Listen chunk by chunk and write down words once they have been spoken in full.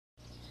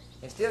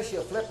and still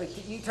she'll flip a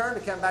U-turn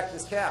to come back to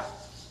this cow.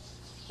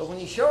 But when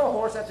you show a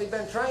horse after they've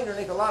been trained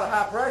underneath a lot of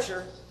high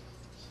pressure,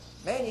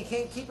 man, you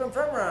can't keep them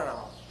from running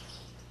off.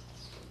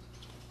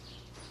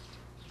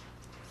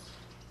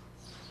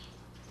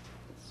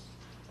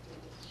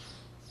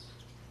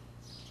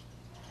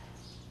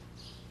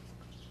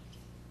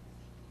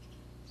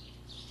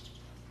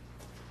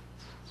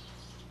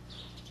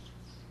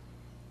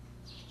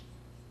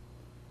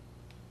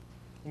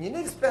 And you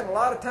need to spend a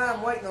lot of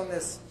time waiting on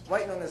this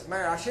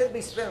mare. I should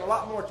be spending a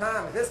lot more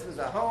time. If this was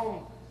a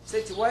home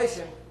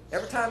situation,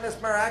 every time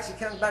this mare actually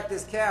comes back to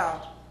this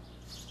cow,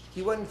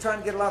 he wasn't trying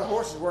to get a lot of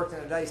horses worked in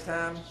a day's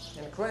time.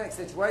 In a clinic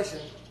situation,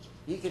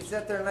 you could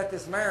sit there and let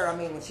this mare, I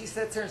mean, when she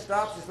sits here and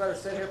stops, just let her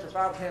sit here for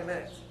 5 or 10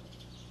 minutes.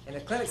 In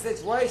a clinic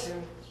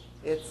situation,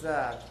 it's,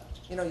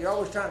 you know, you're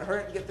always trying to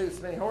hurry up and get through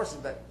so many horses,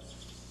 but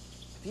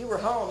if you were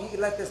home, you could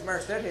let this mare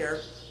sit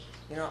here,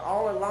 you know,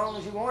 all as long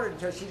as you wanted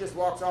until she just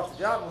walks off the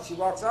job. When she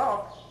walks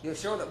off, you'll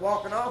show that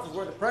walking off is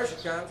where the pressure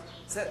comes.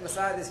 Sitting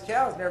beside this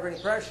cow is never any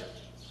pressure.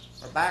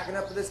 Or backing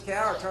up to this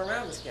cow or turn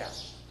around this cow.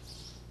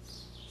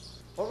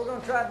 What we're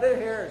going to try to do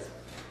here is,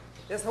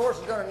 this horse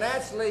is going to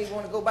naturally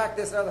want to go back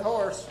to this other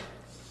horse,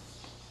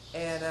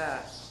 and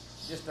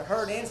just a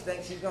herd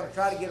instinct, she's going to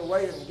try to get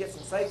away and get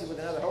some safety with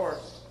another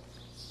horse.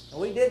 And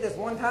we did this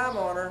one time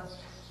on her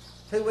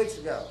 2 weeks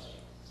ago.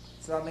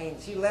 So, I mean,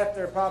 she left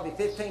there probably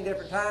 15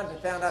 different times and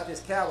found out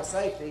this cow was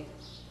safety.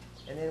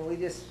 And then we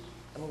just,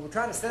 I mean, we're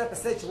trying to set up a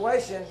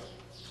situation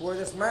where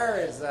this mare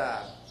is,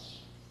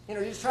 you know,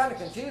 you're just trying to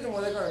confuse them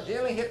where they're going to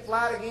generally hit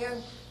flat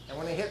again. And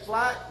when they hit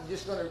flat, you're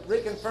just going to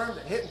reconfirm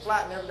that hitting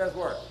flat never does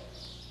work.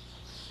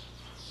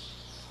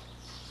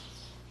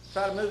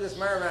 Try to move this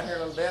mare around here a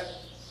little bit.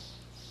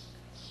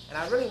 And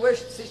I really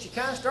wish, see, she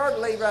kind of started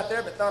to leave right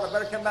there, but thought I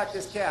better come back to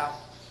this cow.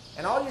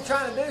 And all you're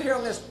trying to do here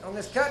on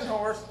this cutting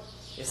horse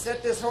is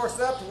set this horse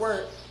up to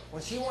where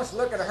when she wants to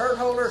look at a herd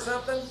holder or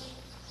something,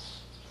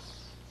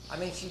 I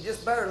mean, she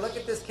just better look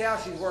at this cow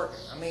she's working.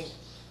 I mean,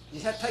 you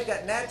just have to take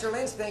that natural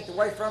instinct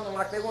away from them,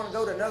 like they want to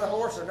go to another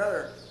horse or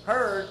another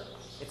herd.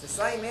 It's the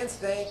same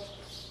instinct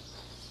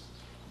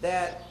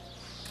that,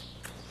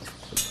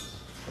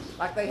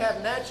 like they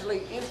have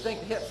naturally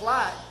instinct to hit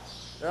flight,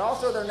 they're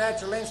also their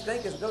natural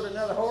instinct is to go to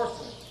another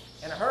horse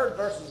and a herd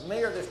versus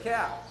me or this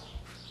cow.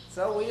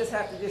 So we just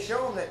have to just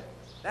show them that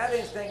that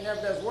instinct never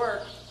does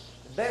work.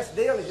 The best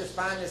deal is just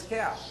find this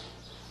cow.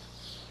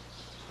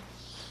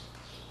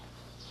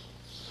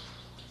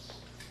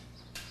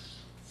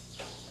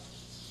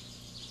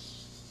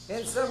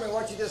 In summary,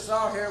 what you just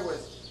saw here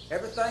was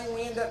everything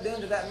we ended up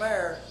doing to that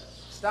mare,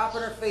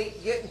 stopping her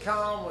feet, getting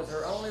calm, was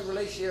her only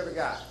release she ever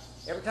got.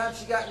 Every time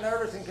she got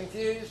nervous and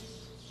confused,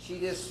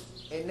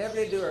 it never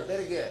did do her a bit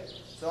of good.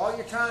 So all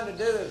you're trying to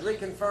do is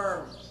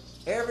reconfirm.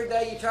 Every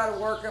day you try to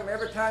work them,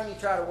 every time you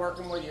try to work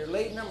them, whether you're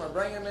leading them or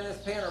bringing them in this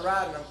pen or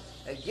riding them,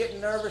 that getting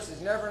nervous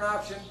is never an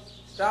option.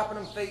 Stopping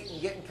them feet and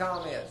getting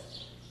calm is.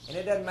 And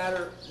it doesn't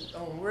matter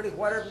on really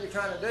whatever you're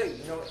trying to do.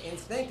 You know,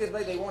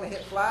 instinctively they want to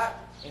hit flight.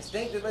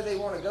 Instinctively they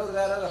want to go to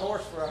that other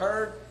horse for a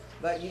herd.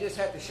 But you just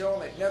have to show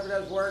them it never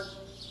does work.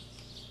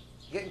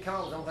 Getting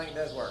calm is the only thing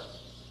that does work.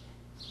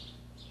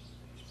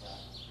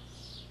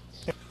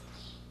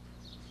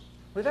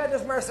 We've had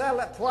this mare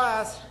saddled up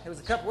twice. It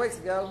was a couple weeks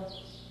ago.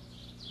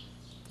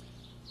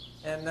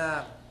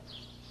 And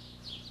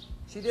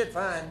she did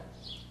fine.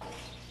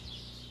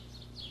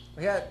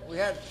 We had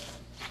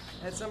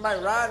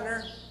somebody riding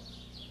her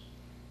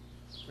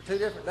for 2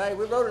 different days.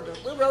 We rode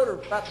her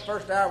about the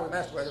first hour we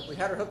messed with her. We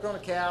had her hooked on a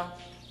cow,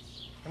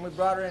 and we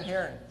brought her in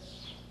here and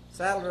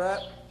saddled her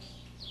up.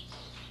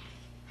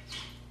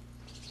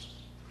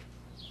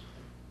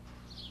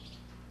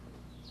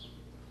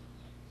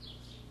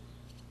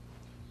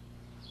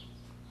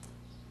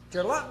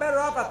 You're a lot better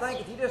off, I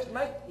think, if you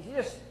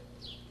just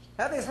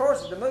have these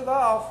horses to move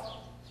off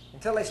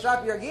until they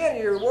stop you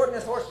again. You're rewarding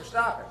this horse for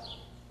stopping.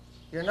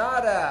 You're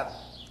not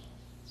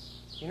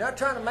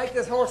trying to make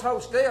this horse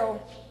hold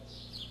still.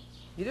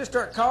 You just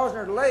start causing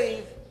her to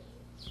leave,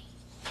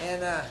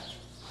 and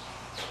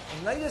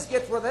they just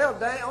get to where they'll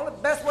dang. Only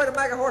best way to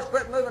make a horse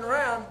quit moving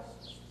around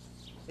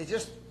is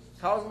just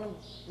causing them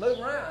to move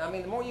around. I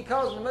mean, the more you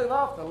cause them to move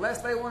off, the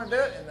less they want to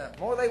do it, and the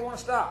more they want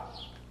to stop.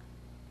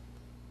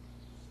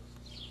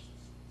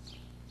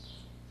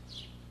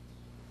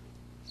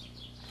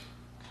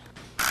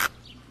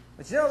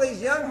 But you know,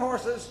 these young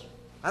horses,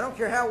 I don't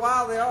care how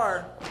wild they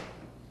are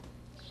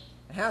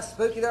and how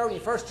spooky they are when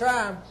you first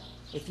try them,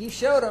 if you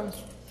showed them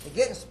that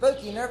getting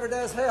spooky never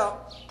does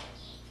help,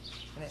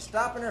 and it's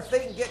stopping their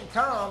feet and getting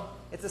calm,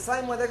 it's the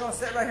same way they're going to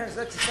sit right here and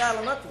let you saddle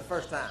them up for the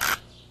first time.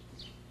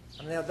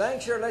 I mean, they'll dang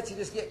sure let you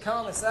just get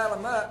calm and saddle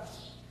them up,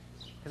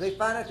 because they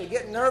find out they're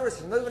getting nervous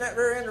and moving that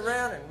rear end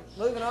around and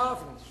moving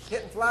off and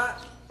hitting flight.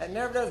 That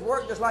never does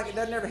work, just like it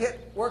doesn't ever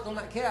work on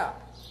that cow.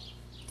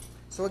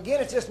 So again,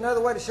 it's just another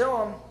way to show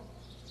them,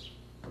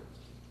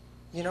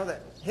 you know,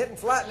 that hitting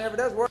flat never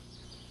does work.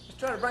 Let's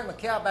try to bring my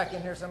cow back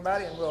in here,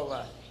 somebody, and we'll,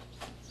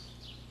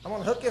 I'm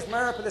going to hook this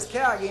mare up with this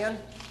cow again.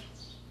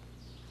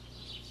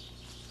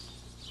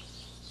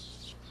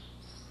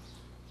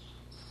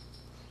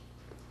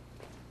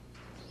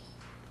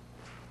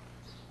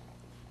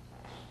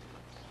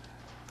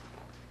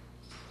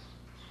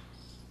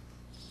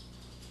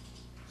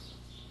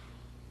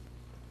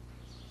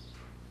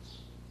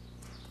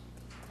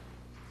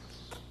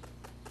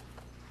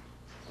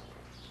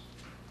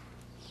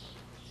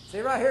 See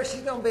right here,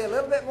 she's going to be a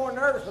little bit more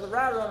nervous with the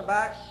rider on the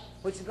back,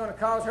 which is going to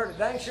cause her to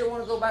dang sure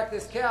want to go back to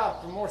this cow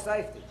for more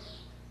safety.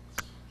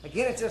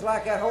 Again, it's just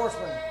like that horse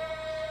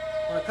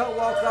when a colt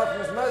walks off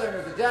from his mother and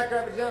if the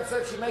jackrabbit jumps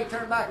up, she may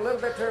turn back a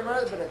little bit to her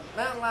mother, but if the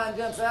mountain lion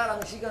jumps out, I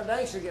mean, she's going to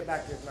dang sure get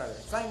back to his mother.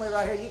 Same way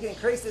right here, you can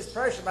increase this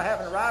pressure by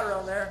having a rider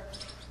on there.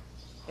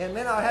 And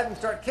then I'll have him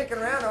start kicking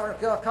around on her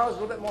because I'll cause a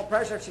little bit more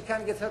pressure if she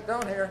kind of gets hooked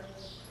on here.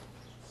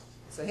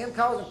 So him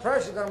causing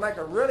pressure is going to make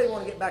her really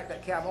want to get back to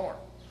that cow more.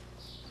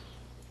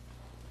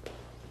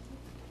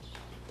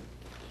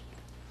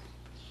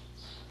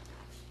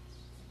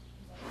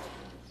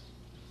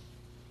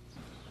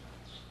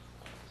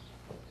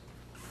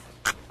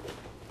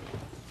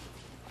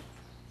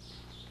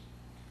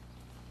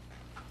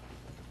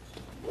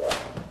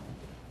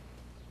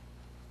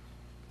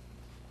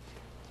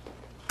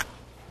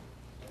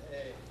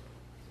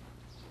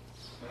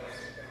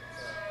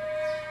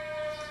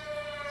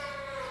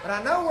 But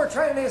I know we're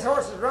training these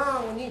horses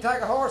wrong when you can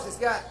take a horse that's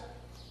got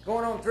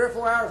going on 3 or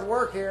 4 hours of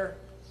work here,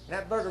 and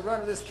that bird will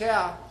run to this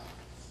cow.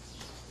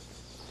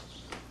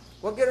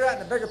 We'll get her out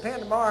in a bigger pen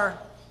tomorrow.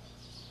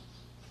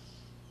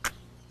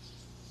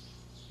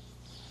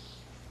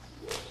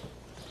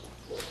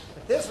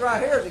 But this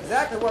right here is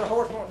exactly what a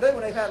horse won't do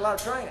when they've had a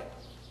lot of training.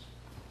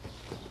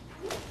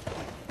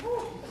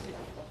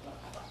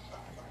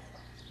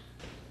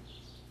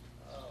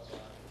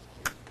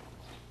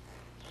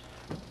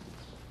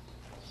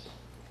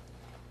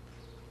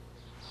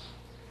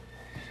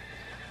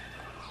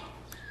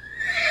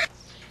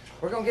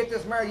 We're going to get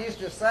this mare used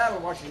to the saddle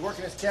while she's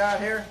working this cow out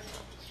here.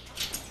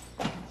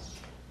 And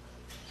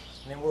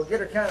then we'll get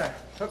her kind of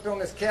hooked on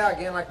this cow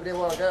again like we did a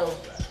while ago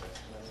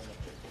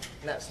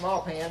in that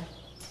small pen.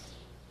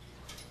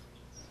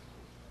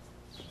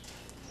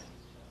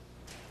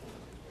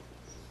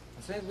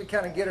 As soon as we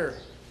kind of get her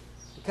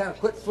to kind of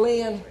quit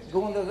fleeing,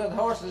 going to those other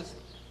horses,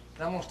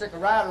 and I'm going to stick a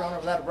rider on her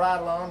without a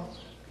bridle on.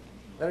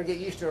 Let her get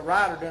used to a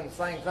rider doing the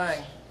same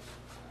thing.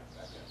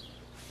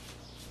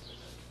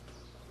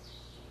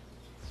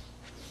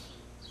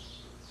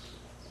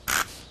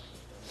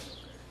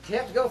 You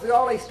have to go through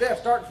all these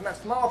steps, starting from that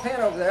small pen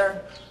over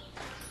there.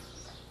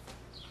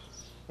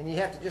 And you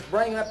have to just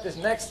bring up this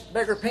next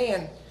bigger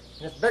pen.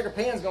 And this bigger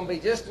pen is going to be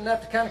just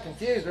enough to kind of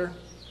confuse her.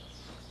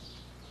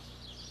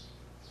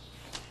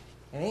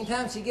 And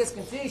anytime she gets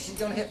confused, she's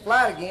going to hit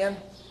flat again.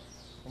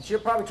 And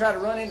she'll probably try to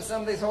run into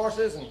some of these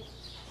horses and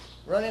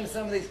run into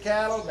some of these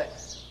cattle. But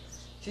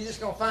she's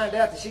just going to find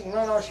out that she can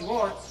run all she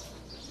wants.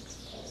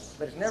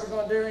 But it's never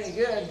going to do her any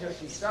good until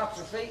she stops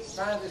her feet and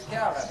finds this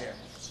cow right here.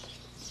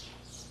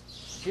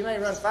 She may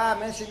run 5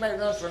 minutes, she may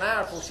run for an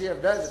hour before she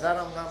ever does it.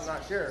 I'm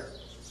not sure.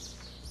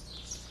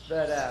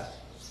 But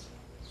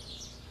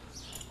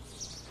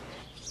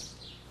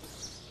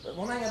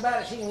one thing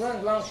about it, she can run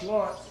as long as she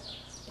wants.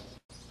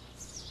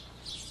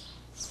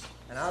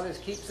 And I'll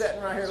just keep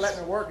sitting right here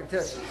letting her work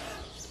until she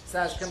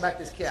decides to come back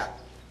to this cow.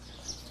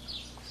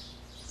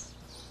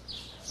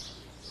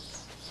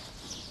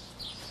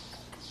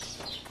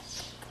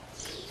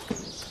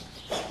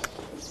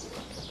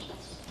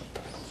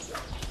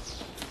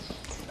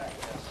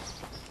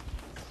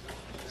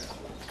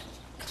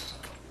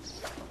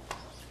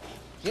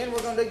 Again,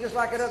 we're going to do just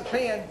like that other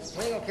pen.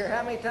 We ain't going to care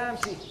how many times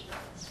she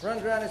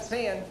runs around this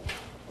pen.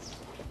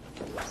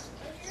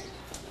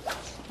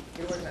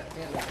 Get away from that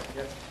pen.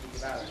 Just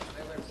get out of it.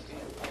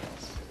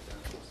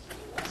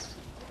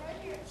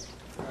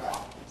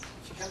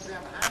 She comes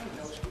around behind me,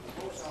 though, she can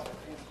force off the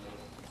pen.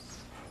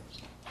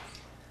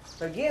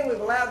 But again, we've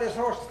allowed this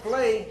horse to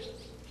flee,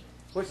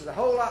 which is a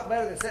whole lot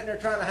better than sitting there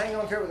trying to hang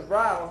on to her with a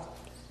bridle.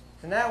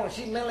 So now when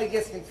she mentally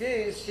gets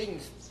confused, she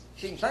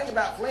can think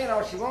about fleeing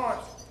all she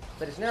wants,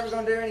 but it's never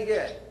going to do her any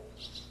good.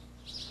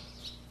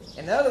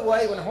 And the other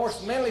way, when a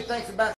horse mentally thinks about